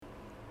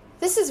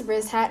This is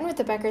Riz Hatton with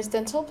the Becker's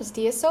Dental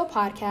Pastilla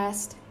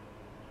podcast.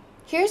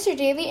 Here's your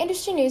daily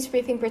industry news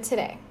briefing for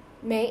today,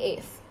 May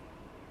 8th.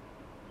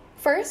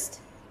 First,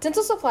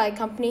 dental supply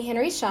company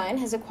Schein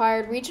has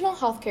acquired Regional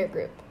Healthcare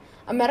Group,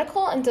 a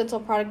medical and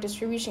dental product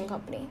distribution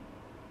company.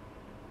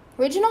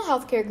 Regional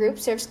Healthcare Group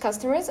serves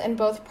customers in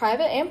both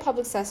private and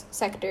public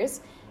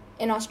sectors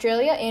in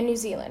Australia and New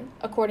Zealand,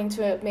 according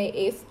to a May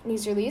 8th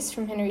news release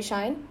from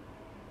Schein.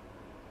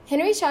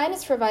 Schein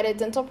has provided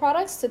dental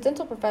products to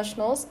dental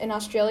professionals in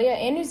Australia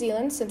and New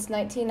Zealand since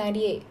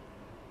 1998.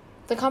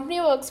 The company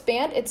will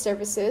expand its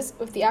services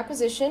with the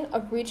acquisition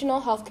of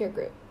Regional Healthcare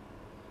Group.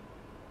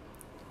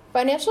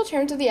 Financial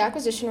terms of the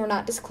acquisition were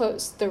not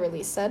disclosed, the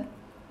release said.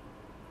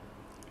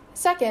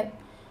 Second,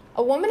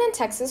 a woman in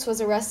Texas was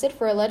arrested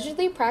for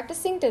allegedly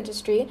practicing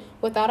dentistry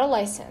without a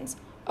license,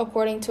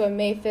 according to a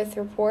May 5th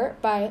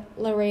report by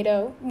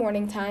Laredo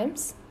Morning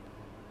Times.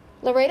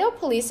 Laredo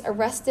police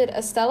arrested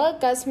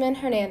Estela Guzman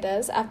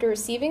Hernandez after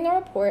receiving a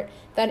report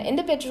that an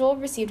individual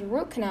received a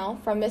root canal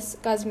from Ms.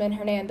 Guzman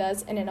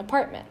Hernandez in an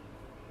apartment.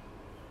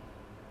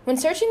 When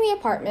searching the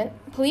apartment,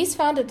 police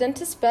found a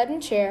dentist's bed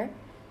and chair,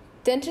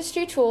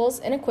 dentistry tools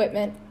and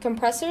equipment,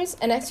 compressors,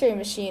 an x-ray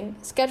machine,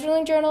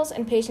 scheduling journals,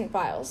 and patient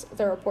files,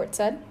 the report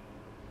said.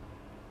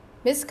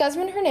 Ms.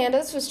 Guzman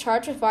Hernandez was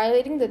charged with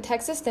violating the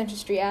Texas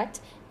Dentistry Act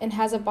and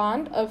has a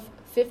bond of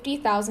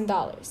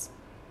 $50,000.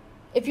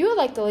 If you would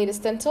like the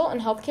latest dental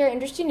and healthcare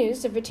industry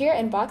news delivered to your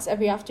inbox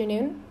every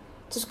afternoon,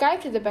 subscribe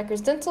to the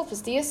Becker's Dental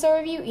Pastilla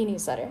Review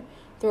e-newsletter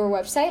through our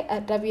website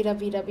at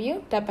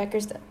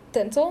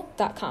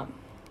www.beckersdental.com.